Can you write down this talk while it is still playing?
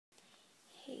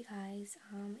guys,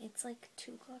 it's like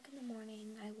 2 o'clock in the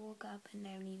morning. I woke up and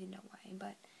I don't even know why,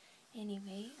 but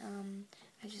anyway,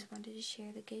 I just wanted to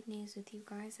share the good news with you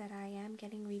guys that I am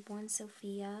getting reborn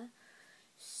Sophia.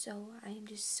 So I am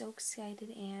just so excited,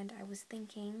 and I was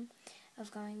thinking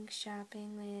of going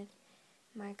shopping with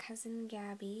my cousin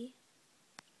Gabby,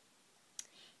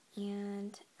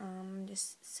 and I'm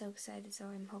just so excited, so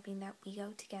I'm hoping that we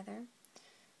go together,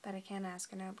 but I can't ask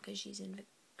her now because she's in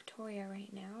Victoria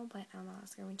right now, but I'll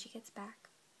ask her when she gets back.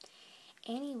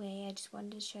 Anyway, I just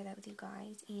wanted to share that with you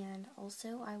guys, and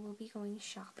also I will be going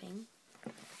shopping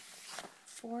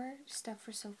for stuff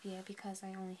for Sophia because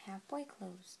I only have boy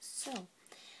clothes. So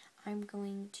I'm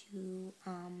going to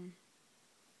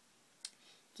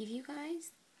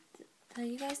tell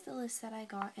you guys the list that I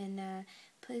got, and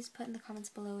please put in the comments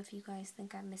below if you guys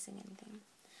think I'm missing anything.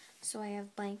 So I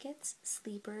have blankets,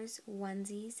 sleepers,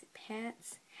 onesies,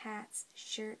 pants, hats,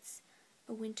 shirts,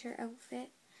 a winter outfit,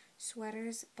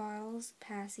 sweaters, bottles,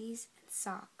 passies, and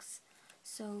socks.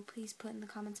 So please put in the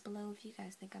comments below if you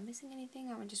guys think I'm missing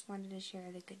anything. I just wanted to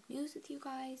share the good news with you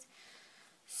guys.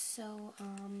 So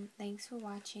thanks for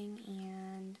watching,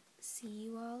 and see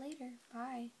you all later.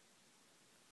 Bye.